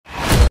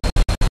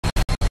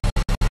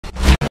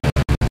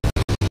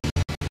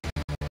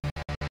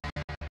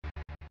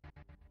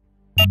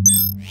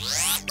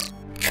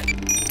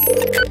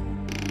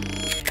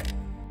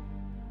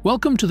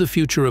Welcome to the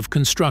future of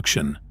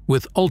construction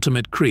with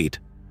UltimateCrete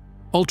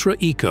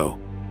UltraEco,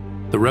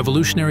 the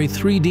revolutionary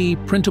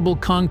 3D printable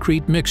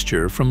concrete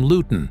mixture from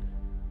LUYTEN.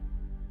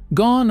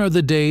 Gone are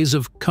the days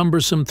of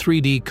cumbersome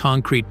 3D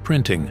concrete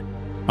printing.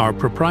 Our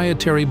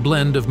proprietary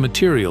blend of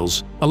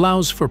materials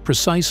allows for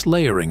precise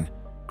layering,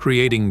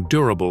 creating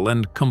durable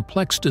and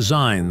complex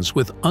designs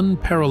with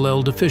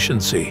unparalleled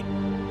efficiency.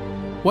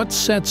 What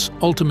sets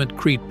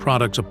UltimateCrete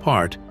products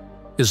apart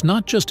is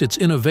not just its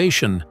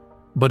innovation,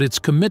 but its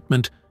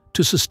commitment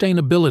to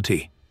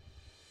sustainability.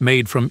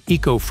 Made from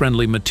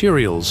eco-friendly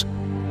materials,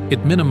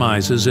 it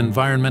minimizes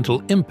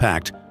environmental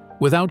impact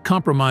without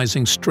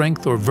compromising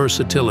strength or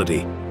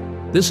versatility.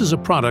 This is a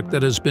product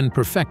that has been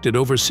perfected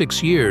over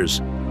 6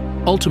 years.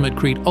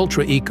 UltimateCrete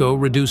UltraEco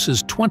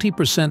reduces 20%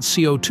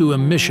 CO2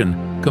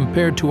 emission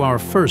compared to our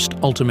first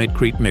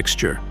UltimateCrete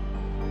mixture.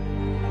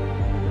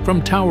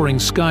 From towering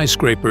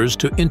skyscrapers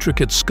to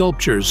intricate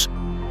sculptures,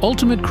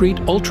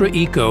 UltimateCrete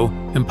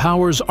UltraEco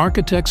empowers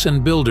architects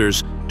and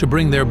builders to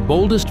bring their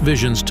boldest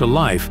visions to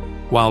life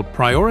while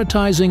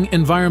prioritizing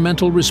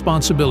environmental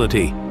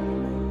responsibility.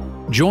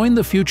 Join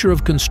the future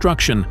of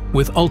construction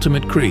with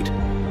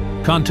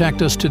UltimateCrete.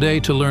 Contact us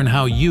today to learn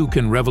how you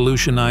can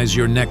revolutionize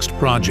your next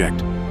project.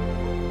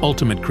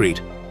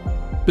 UltimateCrete,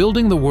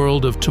 building the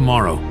world of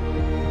tomorrow,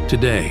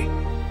 today.